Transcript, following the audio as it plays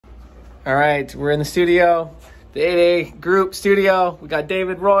All right, we're in the studio, the 8A group studio. We got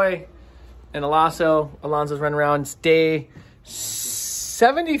David, Roy, and Alonso. Alonso's running around. It's day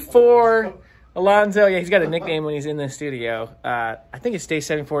 74. Alonso, yeah, he's got a nickname when he's in the studio. I think it's day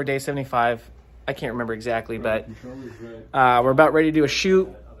 74, day 75. I can't remember exactly, but we're about ready to do a shoot.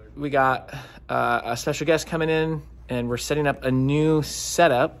 We got a special guest coming in, and we're setting up a new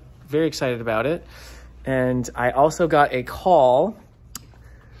setup. Very excited about it. And I also got a call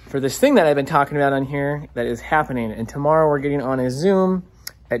for this thing that I've been talking about on here that is happening. And tomorrow we're getting on a Zoom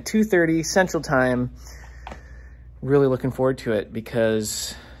at 2:30 Central Time. Really looking forward to it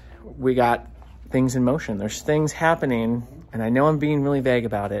because we got things in motion. There's things happening, and I know I'm being really vague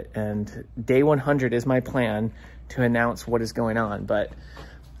about it. And day 100 is my plan to announce what is going on. But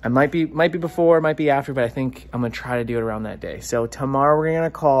I might be before, might be after, but I think I'm gonna try to do it around that day. So tomorrow we're gonna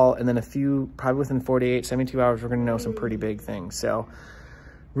call, and then probably within 48, 72 hours, we're gonna know some pretty big things. So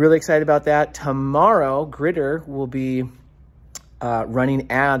really excited about that. Tomorrow, Gritter will be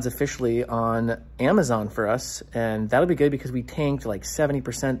running ads officially on Amazon for us, and that'll be good because we tanked like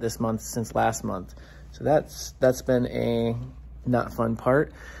 70% this month since last month. So that's been a not fun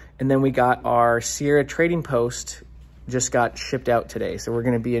part. And then we got our Sierra Trading Post just got shipped out today. So we're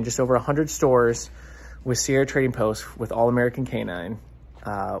gonna be in just over 100 stores with Sierra Trading Post with All American Canine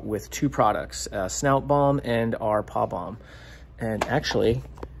with 2 products, Snout Balm and our Paw Balm. And actually,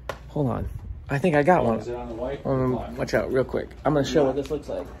 hold on. I think I got one. Is it on the white? Watch out real quick. I'm gonna show what this looks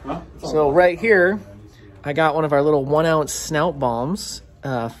like. Huh? So right here, I got one of our little 1-ounce Snout Balms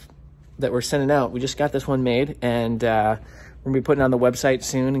that we're sending out. We just got this one made, and we're gonna be putting it on the website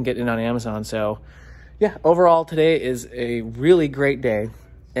soon and getting it on Amazon. So yeah, overall today is a really great day,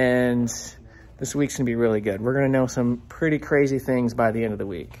 and this week's gonna be really good. We're gonna know some pretty crazy things by the end of the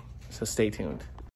week. So stay tuned.